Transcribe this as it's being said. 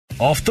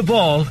Off the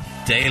Ball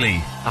Daily.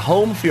 A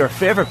home for your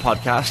favourite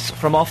podcasts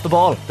from Off the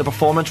Ball. The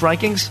performance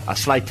rankings, a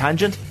slight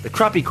tangent, the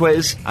crappy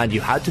quiz, and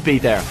you had to be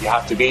there. You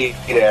have to be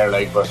there,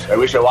 but I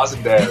wish I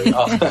wasn't there.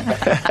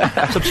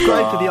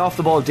 Subscribe to the Off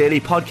the Ball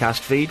Daily podcast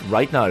feed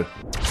right now.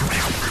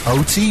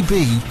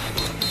 OTB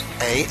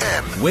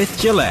AM. With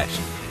Gillette.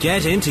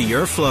 Get into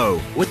your flow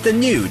with the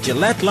new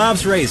Gillette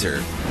Labs Razor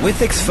with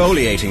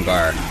exfoliating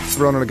bar.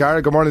 Ronan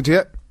O'Gara, good morning to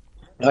you.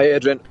 Hi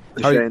Adrian.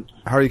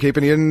 How are you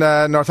keeping? You in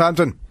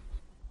Northampton?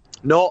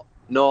 No.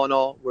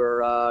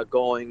 We're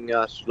going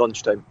at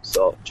lunchtime,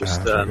 so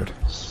just a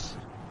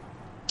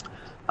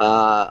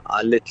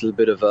little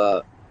bit of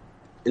a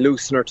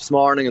loosener this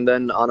morning, and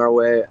then on our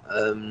way.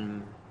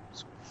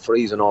 It's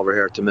freezing over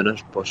here at the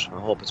minute, but I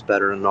hope it's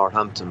better in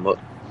Northampton. But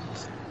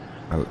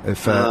well,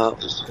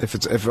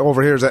 if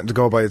over here is anything to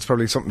go by, it's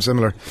probably something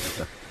similar.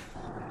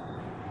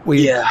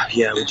 We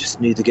just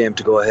need the game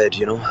to go ahead,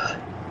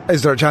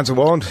 Is there a chance it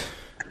won't?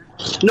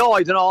 No,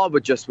 I don't know,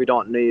 but just we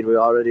don't need. We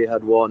already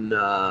had one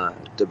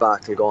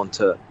debacle going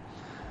to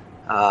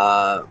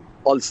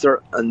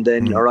Ulster, and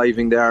then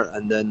arriving there,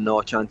 and then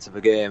no chance of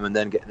a game, and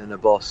then getting in a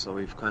bus. So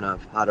we've kind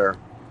of had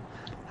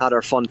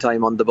our fun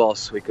time on the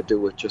bus. We could do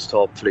with just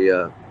hopefully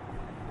a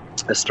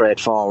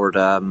straightforward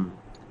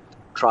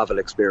travel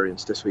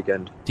experience this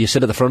weekend. Do you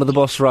sit at the front of the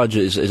bus, Rog?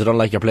 Is it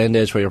unlike your playing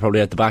days where you're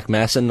probably at the back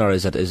messing, or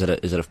is it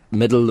a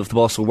middle of the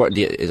bus? Or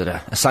is it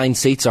assigned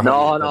seats? Or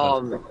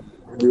No.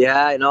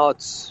 Yeah,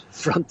 it's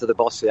front of the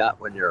bus,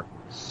 when you're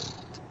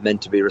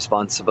meant to be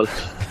responsible.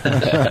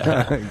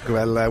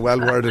 Well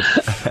worded.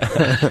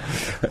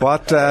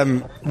 What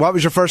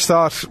was your first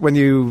thought when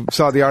you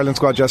saw the Ireland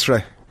squad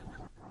yesterday?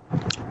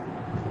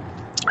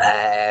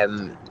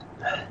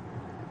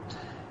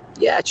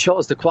 It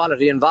shows the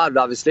quality involved.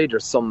 Obviously,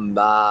 there's some,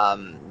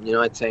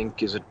 I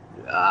think, is it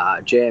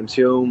James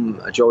Hume,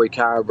 Joey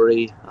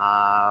Carberry,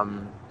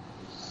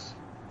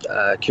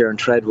 Kieran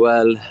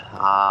Treadwell,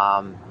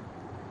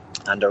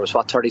 and there was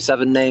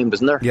 37 named,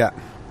 isn't there? Yeah.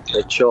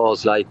 It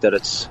shows that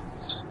it's,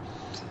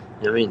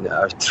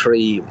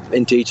 three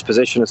into each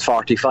position is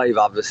 45,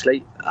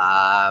 obviously.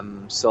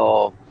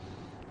 So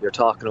you're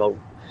talking about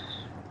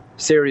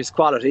serious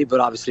quality,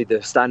 but obviously the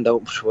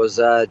standout was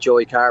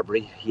Joey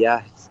Carberry.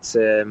 Yeah, it's,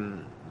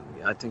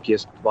 I think he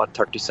has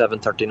 37,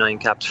 39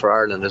 caps for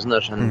Ireland, isn't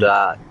it? And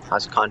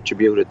has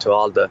contributed to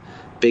all the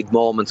big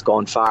moments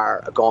going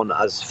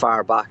as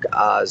far back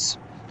as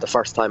the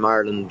first time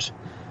Ireland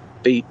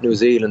beat New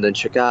Zealand in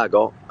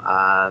Chicago.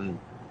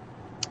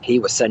 He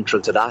was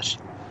central to that.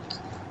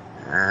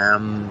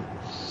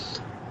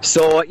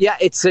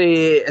 It's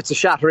a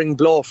shattering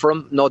blow for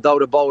him, no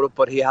doubt about it,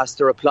 but he has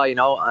to reply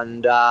now,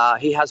 and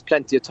he has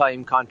plenty of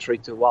time, contrary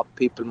to what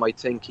people might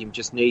think. He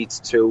just needs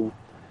to,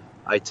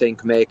 I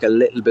think, make a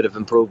little bit of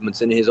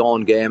improvements in his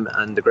own game.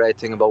 And the great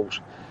thing about,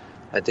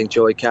 I think,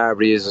 Joey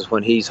Carberry is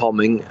when he's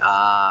humming,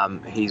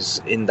 he's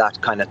in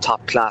that kind of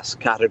top class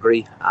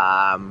category.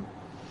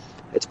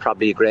 It's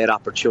probably a great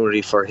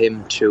opportunity for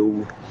him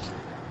to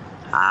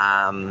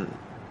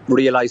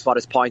realise what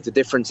his point of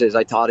difference is.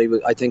 I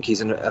think he's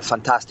a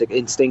fantastic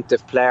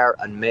instinctive player,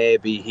 and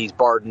maybe he's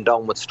burdened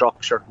down with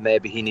structure.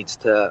 Maybe he needs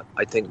to,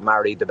 I think,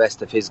 marry the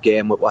best of his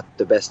game with what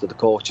the best of the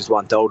coaches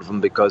want out of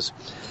him, because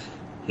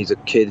he's a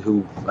kid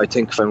who, I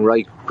think if I'm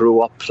right,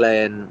 grew up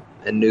playing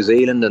in New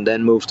Zealand and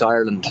then moved to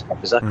Ireland.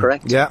 Is that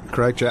correct? Yeah,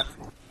 correct, yeah.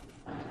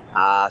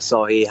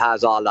 So he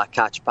has all that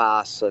catch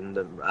pass and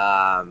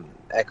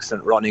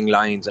excellent running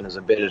lines, and his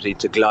ability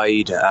to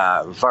glide,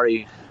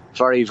 very,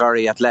 very,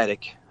 very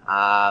athletic,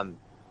 and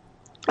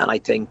I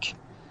think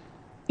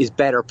he's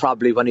better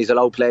probably when he's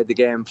allowed to play the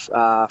game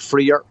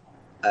freer.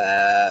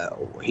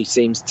 He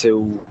seems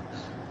to,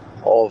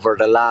 over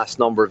the last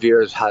number of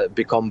years, have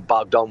become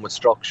bogged down with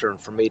structure,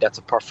 and for me that's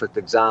a perfect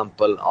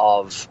example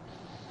of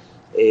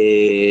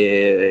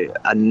a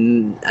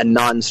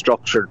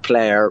non-structured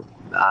player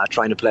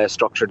trying to play a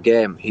structured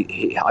game.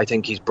 I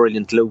think he's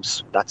brilliant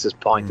loose. That's his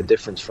point of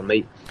difference for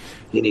me.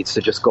 He needs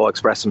to just go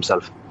express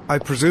himself. I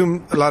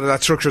presume a lot of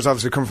that structure has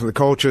obviously come from the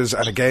coaches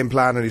and a game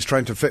plan, and he's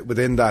trying to fit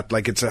within that.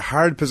 It's a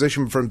hard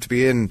position for him to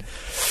be in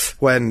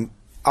when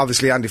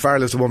obviously Andy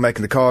Farrell is the one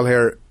making the call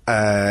here,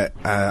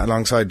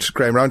 alongside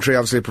Graham Rowntree,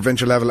 obviously at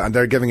provincial level, and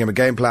they're giving him a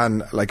game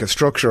plan, like a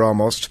structure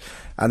almost,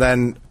 and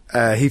then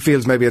he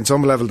feels maybe in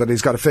some level that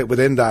he's got to fit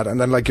within that,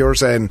 and then like you're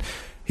saying,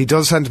 he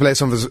does tend to play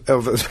some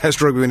of his best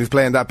rugby when he's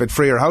playing that bit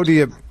freer. How do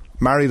you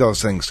marry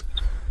those things?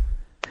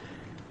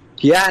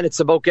 Yeah, and it's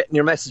about getting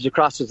your message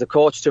across as a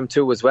coach to him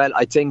too as well.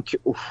 I think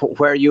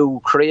where you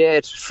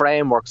create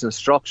frameworks and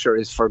structure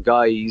is for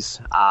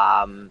guys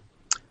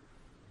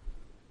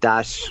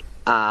that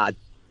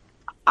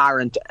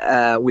aren't,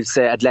 we'll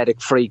say,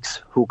 athletic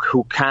freaks who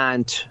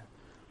can't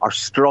or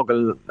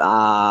struggle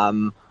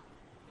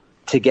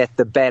to get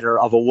the better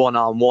of a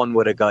one-on-one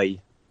with a guy.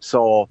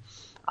 So,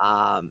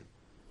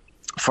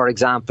 for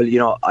example,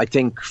 I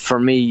think for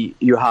me,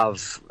 you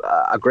have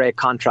a great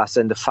contrast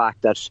in the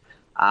fact that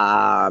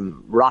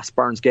Ross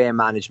Byrne's game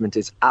management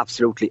is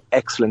absolutely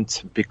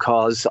excellent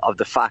because of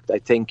the fact, I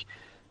think,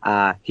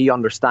 he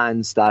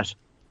understands that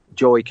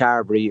Joey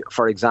Carberry,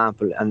 for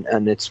example,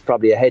 and it's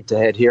probably a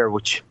head-to-head here,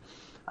 which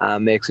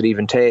makes it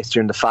even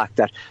tastier in the fact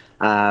that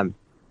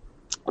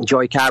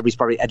Joey Carberry's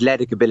probably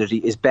athletic ability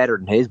is better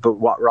than his, but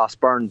what Ross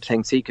Byrne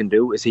thinks he can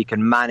do is he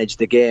can manage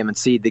the game and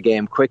see the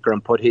game quicker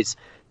and put his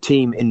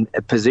team in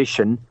a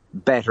position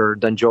better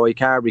than Joey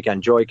Carberry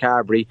can. Joey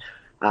Carberry,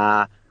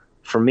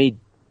 for me,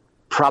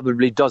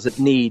 probably doesn't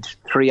need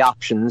 3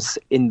 options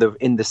in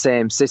the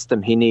same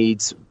system. He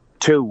needs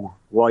 2.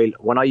 While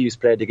when I used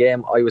to play the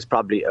game, I was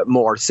probably a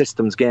more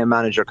systems game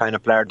manager kind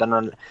of player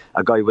than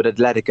a guy with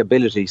athletic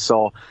ability.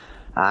 So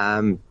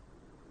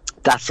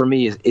that for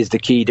me is the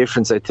key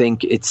difference. I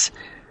think it's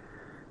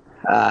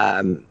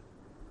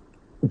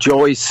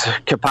Joey's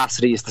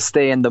capacity is to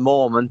stay in the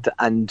moment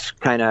and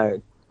kind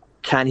of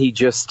can he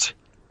just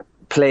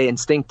play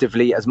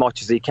instinctively as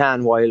much as he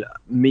can, while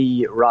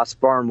me, Ross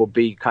Byrne, would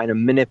be kind of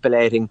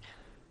manipulating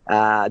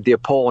the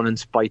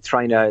opponents by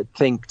trying to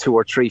think 2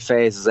 or 3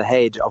 phases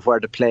ahead of where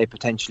the play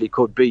potentially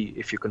could be,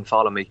 if you can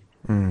follow me.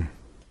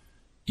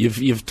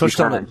 You've touched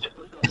on it.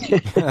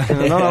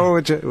 No,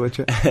 would you?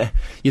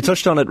 You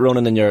touched on it,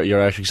 Ronan, in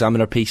your Irish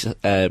Examiner piece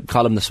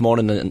column this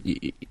morning,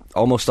 and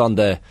almost on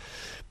the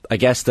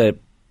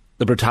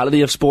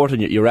brutality of sport,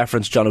 and you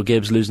referenced John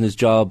O'Gibbs losing his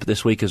job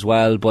this week as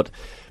well. But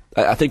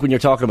I think when you're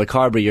talking about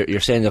Carberry, you're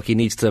saying he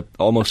needs to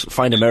almost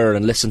find a mirror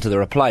and listen to the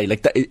reply.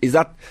 Like that, is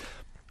that?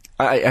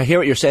 I hear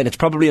what you're saying. It's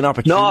probably an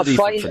opportunity. No,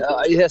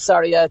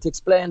 to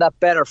explain that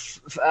better.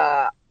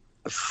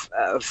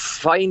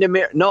 Find a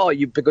mirror. No,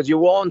 because you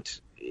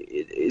won't.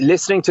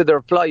 Listening to the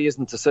reply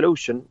isn't a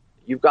solution.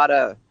 You've got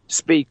to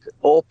speak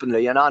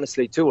openly and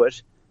honestly to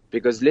it,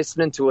 because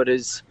listening to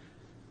it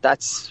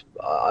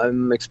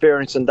I'm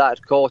experiencing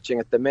that coaching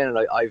at the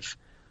minute. I've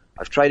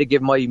tried to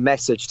give my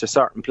message to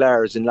certain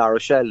players in La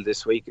Rochelle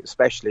this week,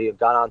 especially. I've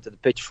gone onto the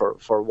pitch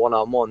for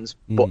one-on-ones,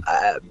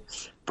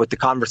 but the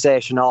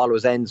conversation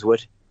always ends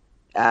with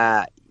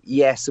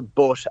yes,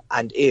 but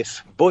and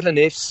if. But and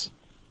ifs,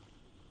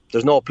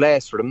 there's no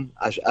place for them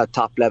at a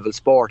top level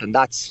sport, and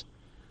that's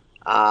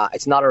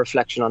it's not a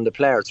reflection on the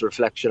player, it's a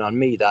reflection on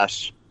me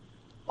that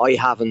I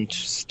haven't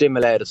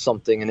stimulated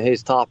something in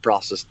his thought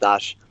process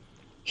that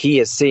he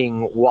is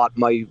seeing what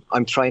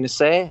I'm trying to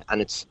say,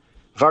 and it's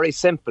very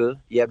simple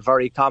yet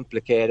very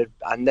complicated.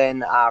 And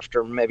then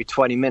after maybe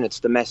 20 minutes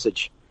the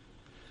message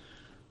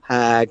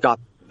got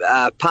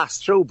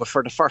passed through, but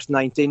for the first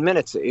 19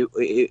 minutes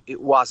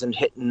it wasn't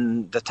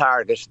hitting the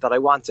target that I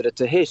wanted it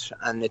to hit.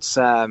 And it's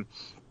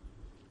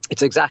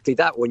exactly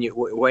that.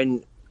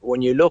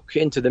 When you look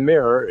into the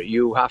mirror,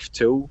 you have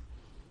to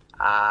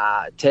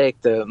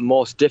take the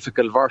most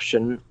difficult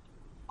version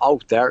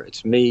out there.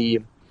 It's me,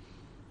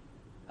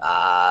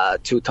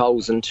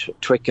 2000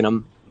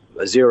 Twickenham,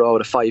 0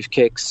 out of 5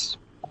 kicks.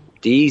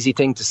 The easy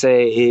thing to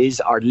say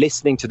is, or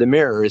listening to the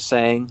mirror is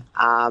saying,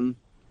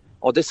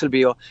 this will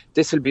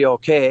be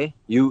okay.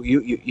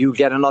 You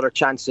get another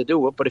chance to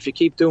do it. But if you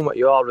keep doing what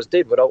you always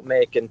did without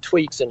making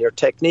tweaks in your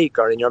technique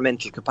or in your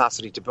mental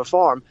capacity to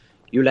perform,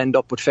 you'll end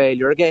up with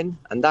failure again.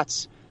 And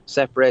that's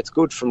separates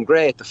good from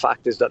great. The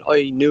fact is that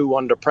I knew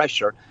under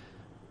pressure,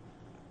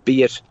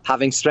 be it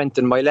having strength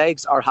in my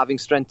legs or having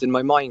strength in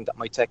my mind, that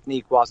my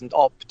technique wasn't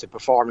up to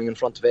performing in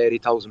front of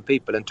 80,000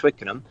 people in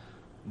Twickenham.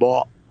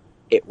 But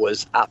it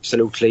was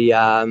absolutely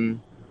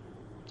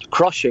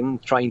crushing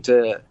trying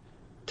to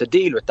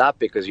deal with that,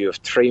 because you have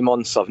 3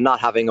 months of not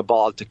having a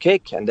ball to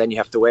kick, and then you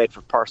have to wait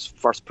for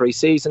first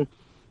pre-season.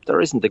 There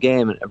isn't a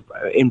game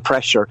in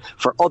pressure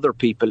for other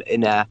people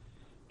in a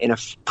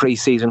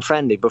pre-season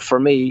friendly, but for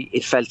me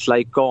it felt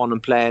like going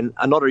and playing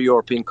another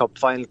European Cup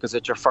final, because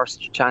it's your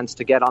first chance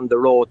to get on the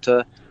road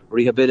to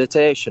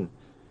rehabilitation.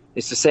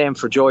 It's the same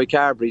for Joey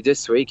Carberry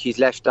this week. He's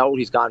left out.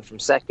 He's gone from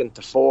 2nd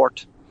to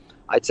 4th.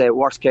 I'd say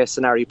worst case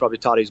scenario, he probably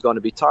thought he was going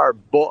to be 3rd,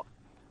 but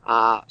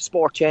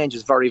sport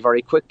changes very,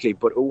 very quickly,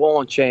 but it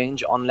won't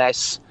change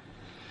unless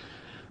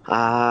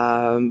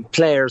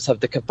players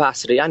have the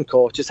capacity and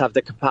coaches have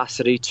the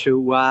capacity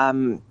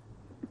to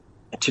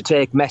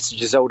take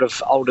messages out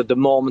of the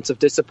moments of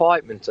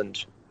disappointment.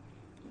 And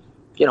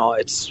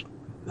it's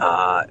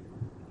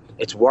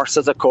worse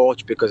as a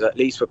coach, because at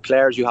least with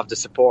players you have the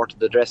support of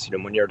the dressing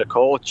room. When you're the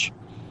coach,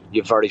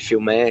 you have very few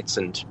mates,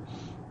 and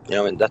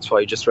and that's why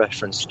I just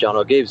referenced John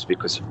O'Gibbs,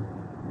 because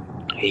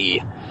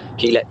he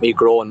let me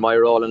grow in my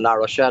role in La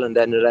Rochelle, and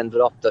then it ended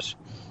up that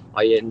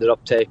I ended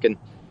up taking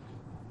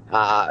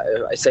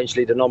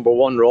essentially the number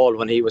 1 role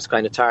when he was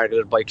kind of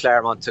targeted by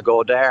Claremont to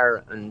go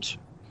there. And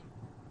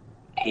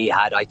he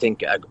had, I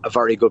think, a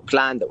very good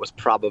plan that was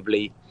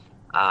probably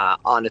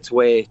on its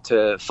way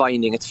to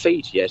finding its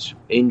feet, yet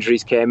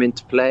injuries came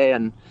into play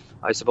and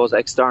I suppose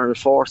external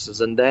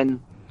forces. And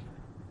then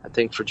I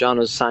think for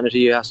John's sanity,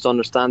 he has to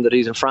understand that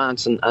he's in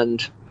France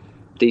and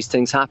these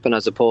things happen,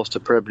 as opposed to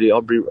probably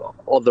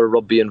other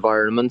rugby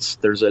environments.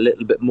 There's a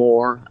little bit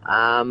more,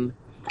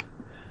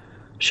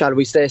 shall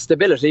we say,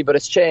 stability, but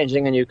it's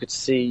changing, and you could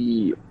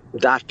see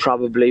that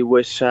probably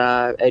with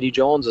Eddie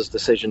Jones's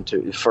decision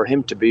for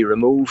him to be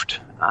removed.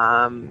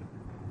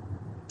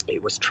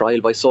 It was trial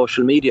by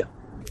social media.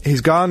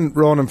 he's gone,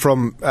 Ronan,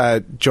 from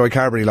Joey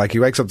Carbery. Like, he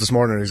wakes up this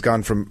morning and he's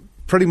gone from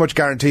pretty much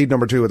guaranteed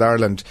number 2 with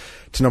Ireland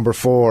to number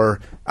 4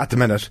 at the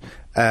minute.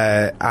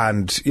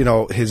 And, you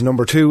know, his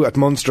number 2 at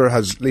Munster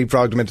has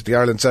leapfrogged him into the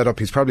Ireland setup.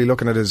 He's probably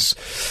looking at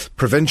his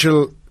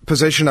provincial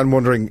position and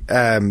wondering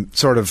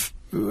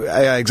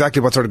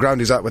exactly what sort of ground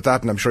he's at with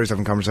that, and I'm sure he's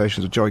having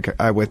conversations with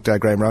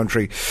Graham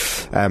Rowntree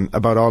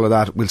about all of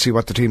that. We'll see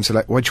what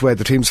the which way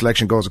the team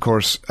selection goes, of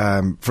course,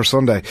 for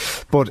Sunday.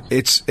 But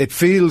it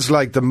feels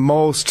like the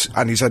most,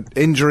 and he's had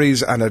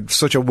injuries and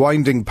such a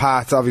winding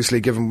path, obviously,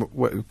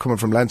 given coming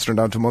from Leinster and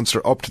down to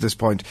Munster up to this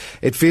point.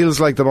 It feels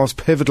like the most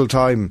pivotal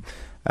time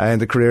in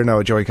the career now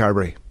of Joey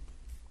Carbery.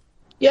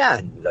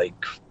 Yeah,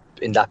 like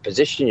in that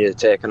position, you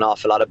take an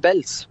awful lot of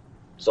belts.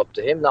 It's up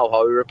to him now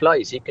how he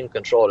replies. He can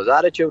control his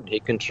attitude, he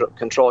can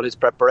control his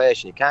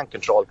preparation. He can't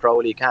control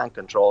Crowley, he can't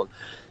control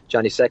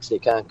Johnny Sexton, he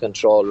can't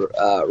control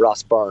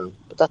Ross Byrne.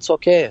 But that's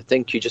okay. I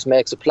think he just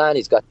makes a plan.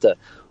 He's got to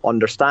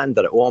understand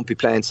that it won't be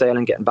plain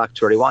sailing getting back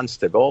to where he wants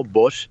to go.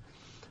 But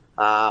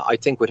I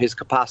think with his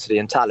capacity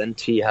and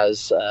talent, he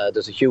has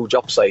there's a huge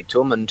upside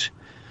to him, and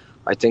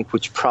I think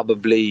which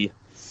probably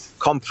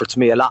comforts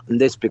me a lot in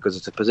this, because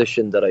it's a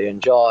position that I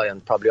enjoy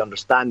and probably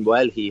understand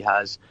well. He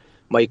has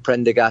Mike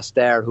Prendergast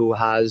there, who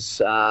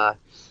has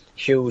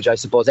huge, I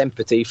suppose,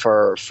 empathy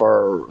for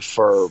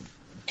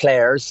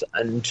players,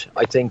 and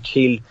I think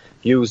he'll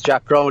use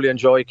Jack Crowley and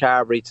Joey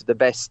Carbery to the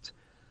best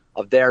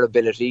of their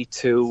ability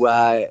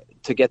to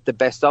get the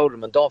best out of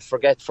them. And don't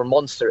forget, for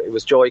Munster, it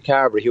was Joey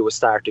Carbery who was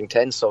starting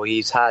 10, so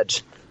he's had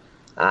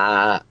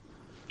a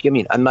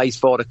nice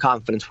vote of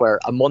confidence,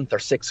 where a month or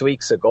 6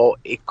 weeks ago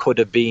it could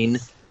have been,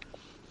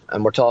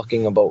 and we're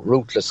talking about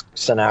ruthless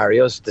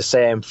scenarios, the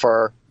same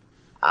for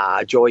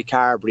Joey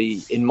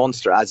Carbery in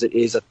Munster as it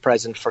is at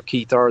present for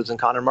Keith Earls and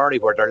Conor Murray,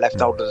 where they're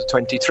left out of the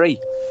 23.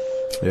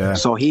 Yeah.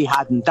 So he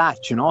hadn't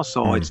that,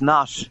 so it's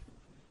not.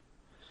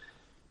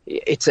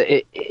 It's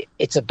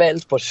a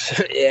belt,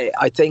 but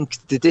I think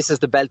that this is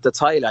the belt that's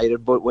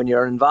highlighted. But when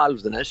you're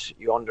involved in it,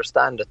 you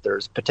understand that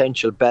there's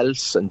potential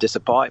belts and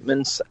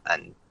disappointments,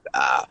 and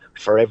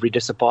for every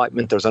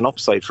disappointment, there's an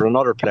upside for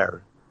another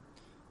player.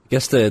 I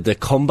guess the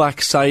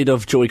comeback side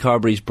of Joey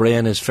Carbery's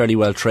brain is fairly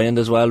well trained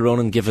as well,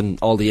 Ronan, given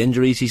all the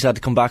injuries he's had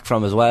to come back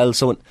from as well.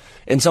 So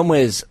in some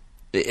ways,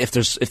 if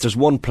there's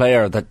one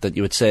player that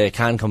you would say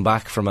can come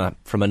back from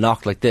a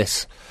knock like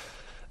this,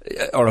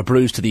 or a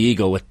bruise to the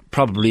ego, it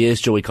probably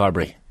is Joey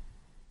Carbery.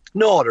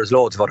 No, there's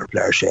loads of other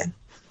players, Shane.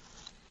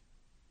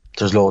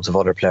 There's loads of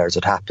other players.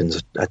 It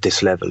happens at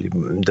this level.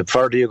 The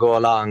further you go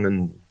along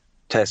in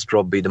Test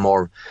rugby, the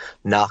more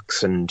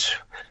knocks and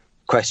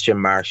question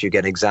marks you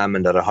get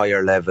examined at a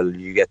higher level.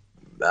 You get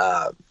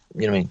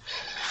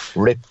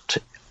ripped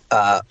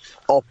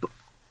up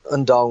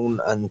and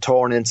down and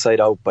torn inside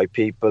out by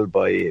people,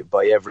 by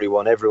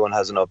everyone. Everyone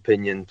has an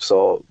opinion,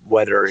 so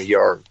whether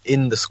you're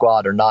in the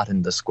squad or not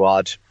in the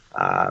squad,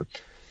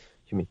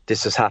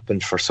 this has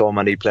happened for so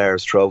many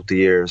players throughout the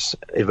years.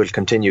 It will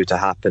continue to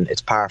happen.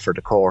 It's par for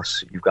the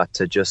course. You've got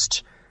to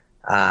just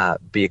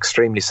be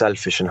extremely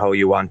selfish in how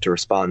you want to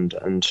respond,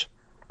 and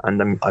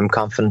I'm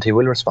confident he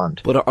will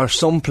respond. But are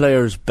some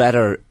players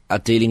better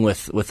at dealing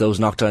with those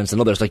knockdowns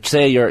than others? Like,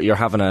 say you're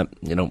having a,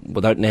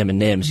 without naming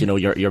names,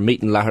 you're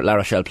meeting La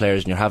Rochelle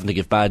players and you're having to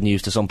give bad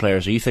news to some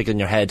players. Are you thinking in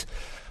your head,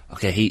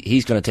 okay,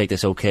 he's going to take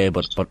this okay,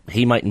 but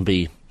he mightn't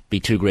be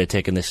too great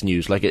taking this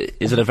news? Like,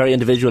 is it a very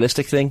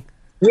individualistic thing?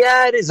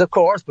 Yeah, it is, of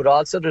course, but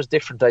also there's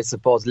different, I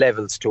suppose,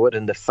 levels to it,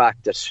 and the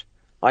fact that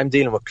I'm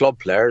dealing with club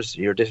players,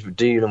 you're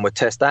dealing with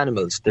test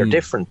animals. They're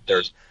different.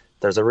 There's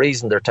a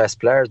reason they're test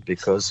players,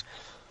 because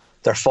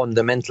their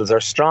fundamentals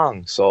are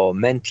strong. So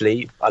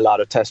mentally, a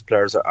lot of test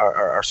players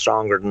are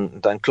stronger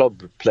than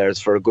club players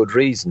for a good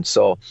reason.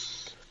 So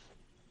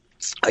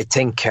I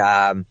think,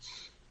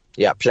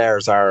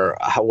 players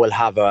will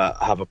have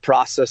a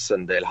process,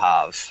 and they'll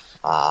have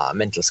a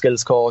mental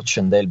skills coach,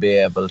 and they'll be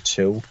able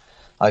to,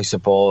 I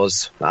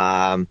suppose,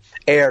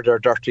 air their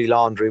dirty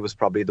laundry was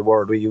probably the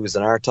word we use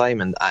in our time,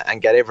 and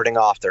get everything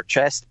off their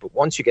chest. But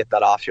once you get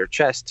that off your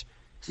chest,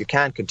 you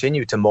can't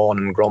continue to moan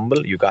and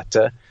grumble. You got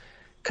to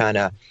kind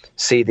of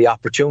see the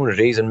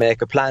opportunities and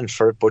make a plan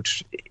for it. But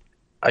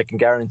I can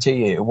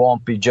guarantee you it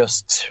won't be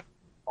just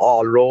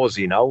all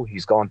rosy now.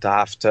 He's going to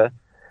have to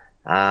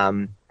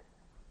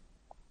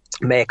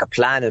make a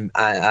plan,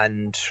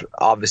 and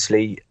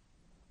obviously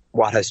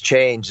what has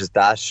changed is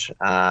that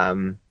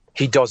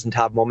he doesn't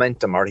have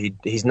momentum, or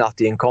he's not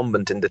the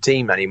incumbent in the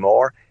team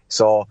anymore.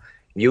 So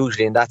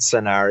usually in that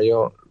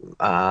scenario,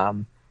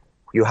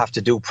 you have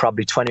to do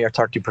probably 20 or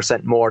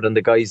 30% more than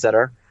the guys that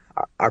are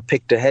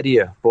picked ahead of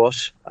you.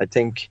 But I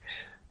think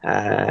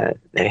the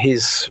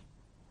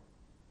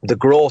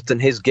growth in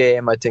his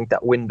game, I think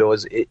that window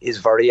is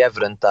very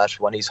evident, that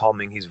when he's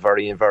humming, he's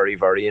very, very,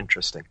 very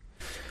interesting.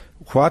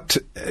 What,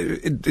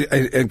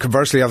 and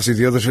conversely, obviously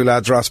the other two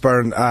lads, Ross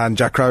Byrne and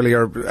Jack Crowley,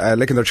 are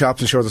licking their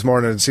chops and show this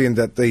morning and seeing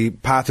that the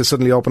path has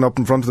suddenly opened up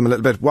in front of them a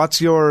little bit. What's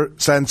your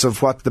sense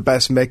of what the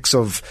best mix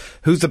of,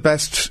 who's the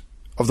best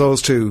of those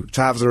two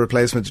to have as a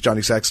replacement to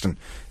Johnny Sexton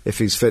if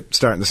he's fit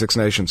starting the Six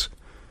Nations?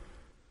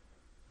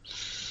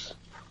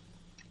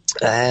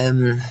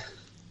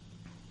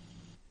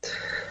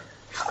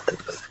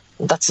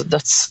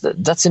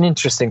 That's an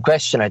interesting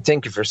question. I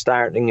think if you're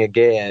starting a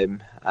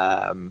game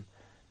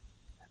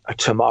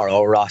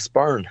tomorrow, Ross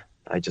Byrne,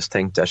 I just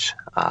think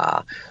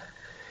that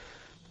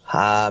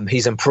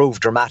he's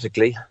improved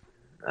dramatically,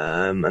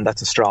 and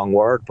that's a strong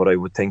word, but I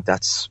would think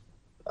that's.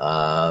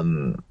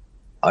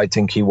 I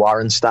think he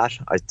warrants that.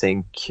 I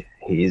think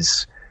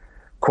his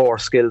core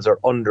skills are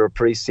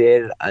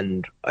underappreciated,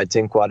 and I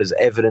think what is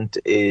evident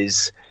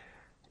is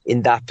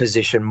in that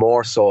position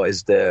more so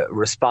is the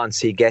response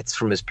he gets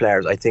from his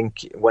players. I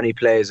think when he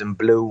plays in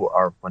blue,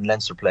 or when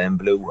Leinster play in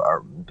blue, or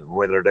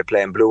whether they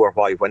play in blue or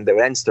white, when the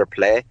Leinster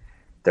play,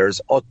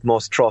 there's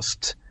utmost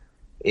trust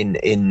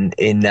in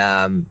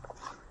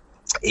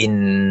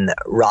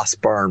Ross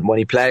Byrne. When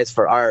he plays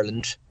for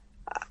Ireland,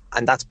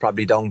 and that's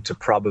probably down to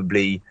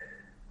probably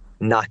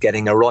not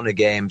getting a run of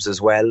games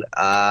as well,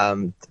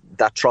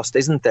 that trust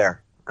isn't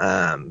there.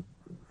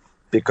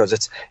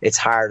 Because it's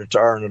harder to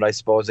earn it, I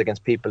suppose,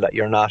 against people that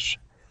you're not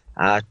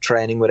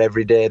training with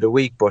every day of the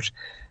week. But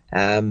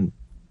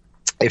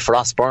if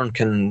Ross Byrne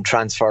can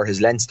transfer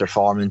his Leinster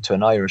form into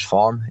an Irish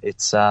form,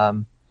 it's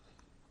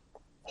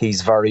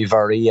he's very,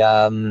 very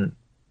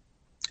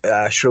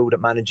shrewd at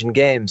managing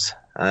games.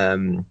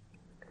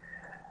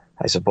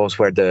 I suppose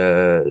where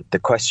the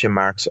question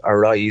marks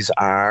arise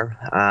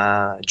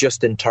are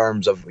just in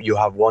terms of you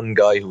have one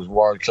guy who's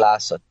world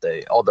class at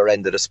the other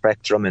end of the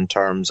spectrum in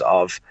terms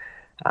of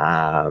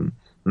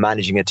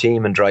managing a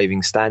team and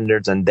driving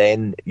standards, and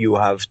then you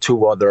have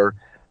two other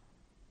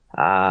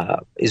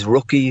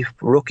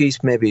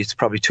rookies, maybe it's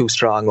probably too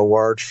strong a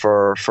word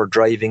for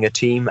driving a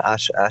team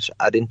at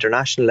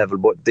international level,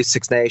 but this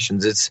Six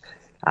Nations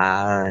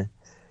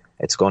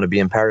it's going to be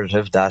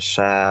imperative that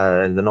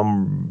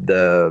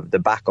the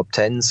backup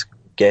 10s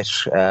get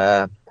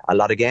a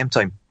lot of game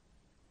time.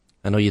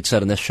 I know you'd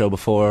said on this show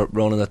before,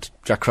 Ronan, that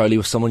Jack Crowley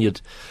was someone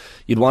you'd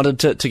wanted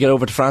to get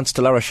over to France,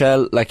 to La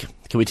Rochelle. Like,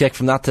 can we take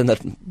from that then that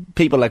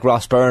people like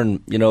Ross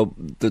Byrne,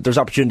 there's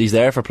opportunities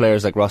there for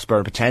players like Ross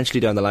Byrne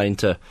potentially down the line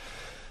to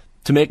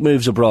make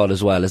moves abroad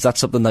as well? Is that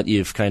something that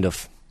you've kind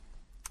of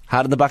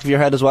had in the back of your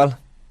head as well?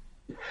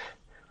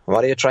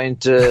 What are you trying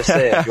to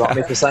say? You want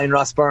me to sign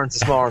Ross Byrne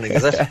this morning,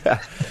 is it?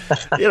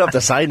 You don't have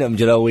to sign him,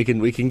 we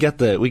can get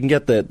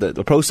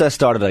the process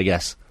started, I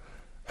guess.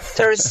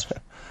 There's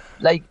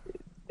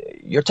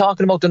you're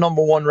talking about the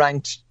number one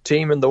ranked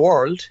team in the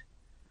world.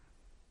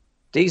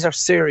 These are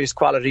serious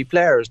quality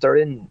players.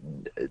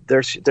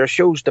 There's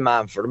huge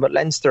demand for them. But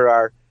Leinster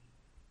are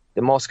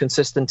the most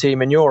consistent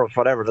team in Europe,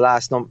 whatever, the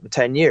last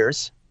 10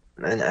 years.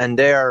 And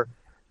they're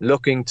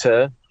looking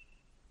to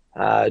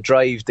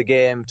drive the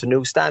game to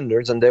new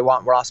standards, and they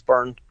want Ross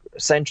Byrne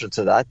central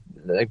to that.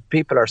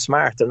 People are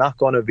smart. They're not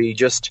going to be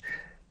just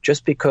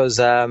because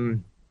Ross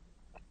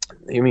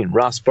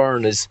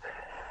Byrne is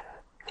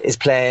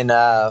playing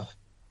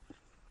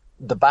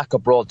the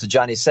backup role to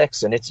Johnny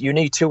Sexton. You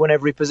need two in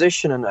every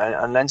position,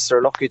 and Leinster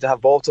are lucky to have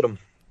both of them.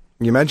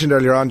 You mentioned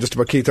earlier on just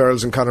about Keith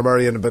Earls and Conor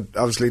Murray, but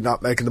obviously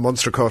not making the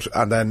Munster cut,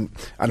 and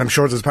I'm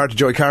sure there's part of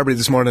Joey Carberry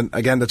this morning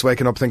again that's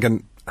waking up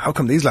thinking, how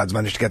come these lads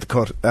managed to get the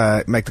cut,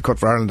 make the cut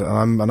for Ireland,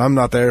 and I'm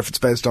not there if it's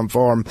based on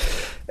form.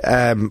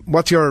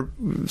 What's your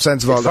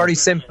sense of all that? Very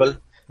simple.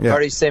 Yeah.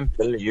 Very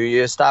simple.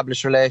 You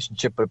establish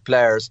relationship with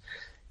players.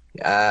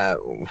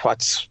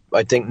 What's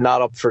I think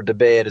not up for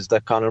debate is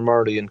that Conor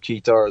Murray and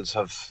Keith Earls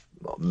have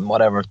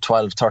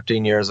 12,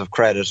 13 years of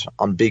credit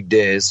on big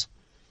days.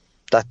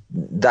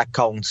 That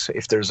counts.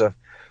 If there's a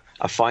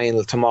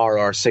final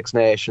tomorrow, or Six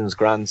Nations,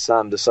 Grand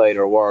Slam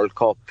decider, World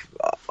Cup,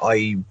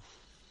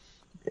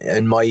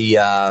 in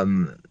my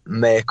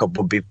makeup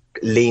would be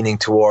leaning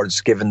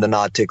towards giving the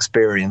nod to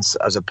experience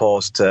as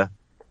opposed to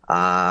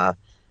a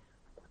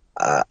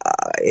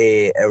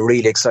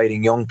really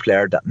exciting young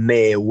player that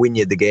may win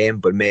you the game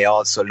but may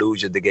also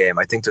lose you the game.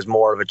 I think there's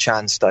more of a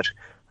chance that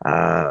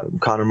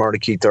Conor Murray,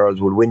 Keith Earls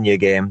will win you a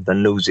game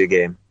than lose you a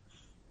game.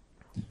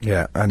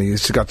 Yeah, and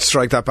he's got to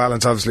strike that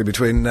balance obviously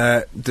between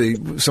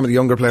some of the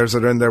younger players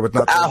that are in there with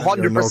not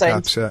 100%. No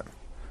caps. Yeah,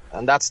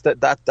 and that's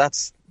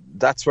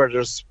where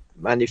there's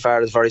Andy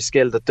Farrell is very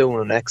skilled at doing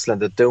and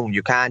excellent at doing.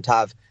 You can't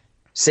have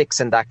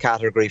 6 in that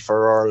category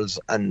for Earls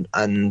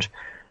and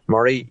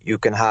Murray. You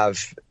can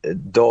have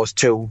those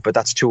 2, but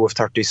that's 2 of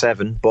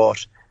 37.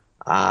 But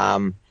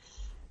I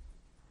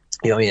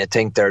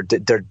think they're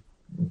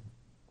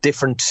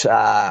different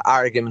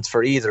arguments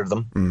for either of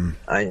them.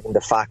 And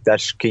the fact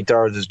that Keith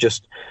Earls is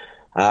just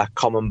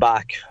coming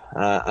back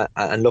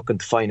and looking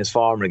to find his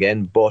form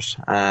again, but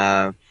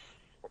I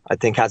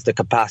think has the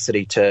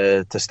capacity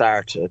to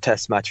start a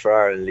test match for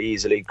Ireland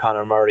easily.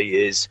 Conor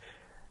Murray is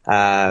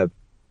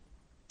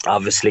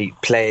obviously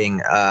playing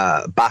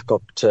back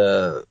up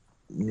to,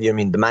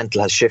 the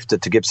mantle has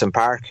shifted to Gibson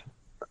Park,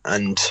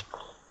 and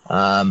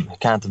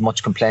can't have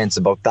much complaints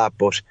about that.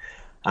 But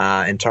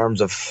in terms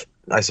of,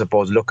 I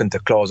suppose, looking to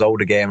close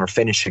out a game or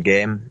finish a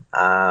game,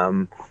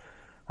 I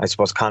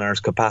suppose Conor's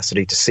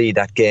capacity to see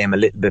that game a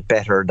little bit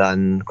better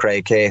than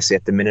Craig Casey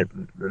at the minute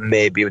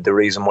may be the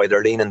reason why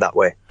they're leaning that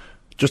way.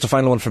 Just a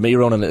final one for me,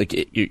 Ronan.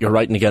 Like, you're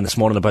writing again this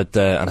morning about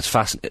and it's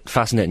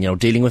fascinating,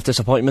 dealing with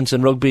disappointments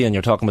in rugby, and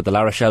you're talking about the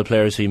La Rochelle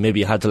players who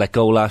maybe had to let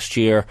go last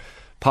year,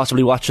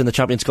 possibly watching the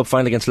Champions Cup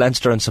final against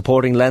Leinster and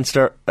supporting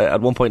Leinster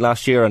at one point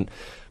last year. And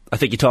I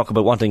think you talk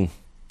about wanting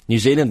New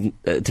Zealand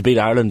to beat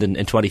Ireland in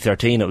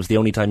 2013. It was the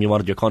only time you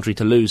wanted your country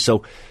to lose.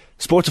 So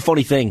sport's a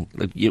funny thing.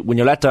 Like, when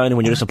you're let down and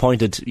when you're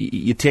disappointed,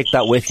 you take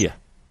that with you.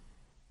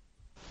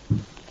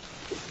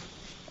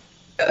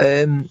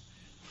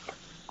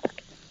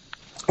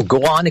 Go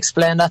on,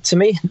 explain that to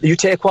me. You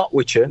take what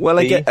with you? Well,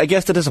 I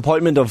guess the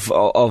disappointment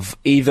of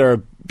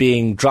either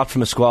being dropped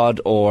from a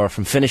squad or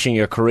from finishing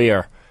your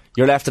career.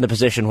 You're left in a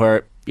position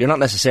where you're not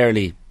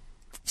necessarily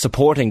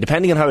supporting,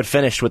 depending on how it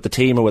finished with the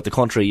team or with the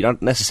country, you're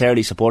not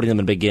necessarily supporting them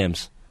in big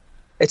games.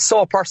 It's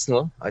so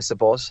personal, I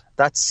suppose.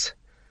 That's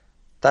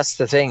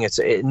the thing.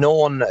 No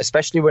one,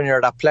 especially when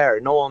you're that player,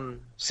 no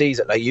one sees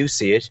it like you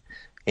see it.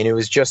 And it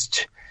was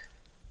just,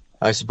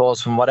 I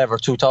suppose, from whatever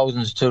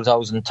 2000 to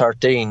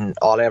 2013,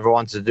 all I ever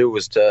wanted to do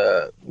was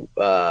to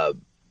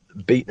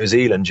beat New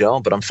Zealand,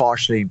 But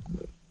unfortunately,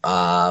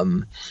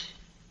 how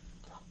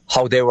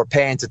they were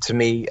painted to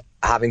me,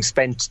 having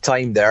spent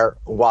time there,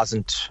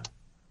 wasn't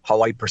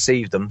how I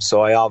perceived them.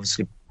 So I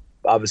obviously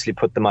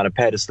put them on a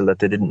pedestal that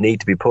they didn't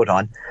need to be put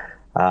on.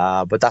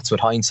 But that's with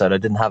hindsight. I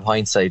didn't have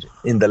hindsight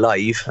in the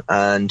live,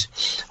 and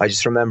I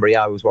just remember,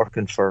 I was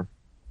working for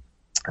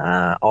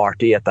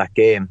RT at that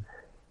game.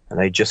 And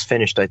I just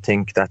finished, I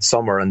think, that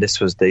summer, and this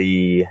was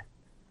the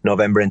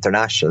November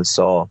International.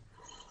 So,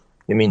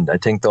 I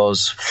think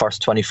those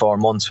first 24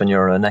 months when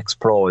you're an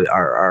ex-pro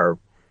are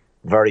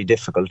very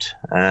difficult.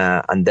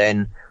 And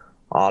then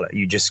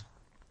you just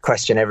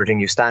question everything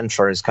you stand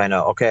for is kind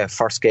of, okay,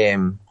 first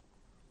game,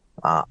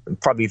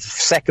 probably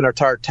second or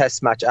third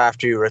test match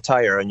after you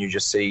retire, and you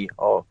just see,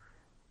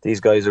 these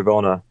guys are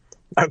going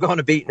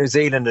to beat New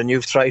Zealand, and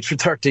you've tried for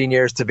 13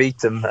 years to beat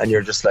them, and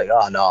you're just like,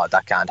 oh no,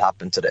 that can't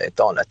happen today.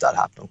 Don't let that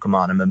happen. Come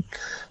on,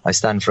 I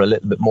stand for a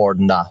little bit more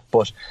than that.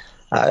 But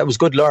it was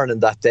good learning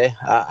that day.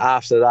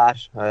 After that,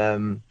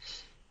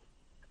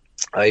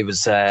 I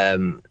was,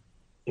 I'd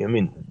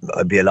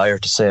be a liar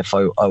to say if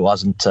I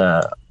wasn't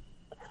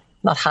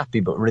not happy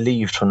but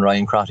relieved when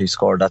Ryan Crotty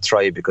scored that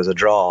try, because a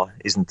draw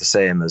isn't the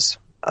same as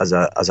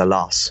a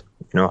loss.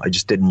 I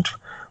just didn't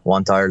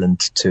want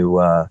Ireland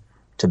to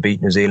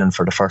beat New Zealand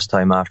for the first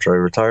time after I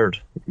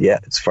retired. Yeah,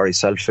 it's very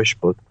selfish,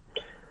 but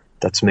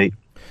that's me.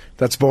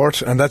 That's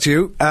sport, and that's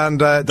you, and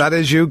that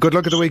is you. Good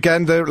luck at the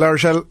weekend, La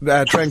Rochelle.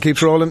 Train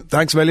keeps rolling.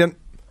 Thanks a million.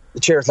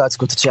 Cheers, lads.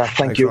 Good to chat.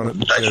 Thanks, you.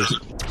 Cheers.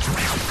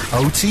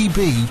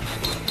 OTB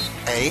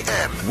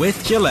AM.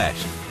 With Gillette.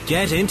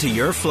 Get into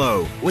your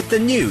flow with the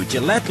new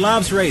Gillette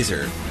Labs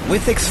Razor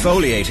with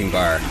exfoliating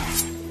bar.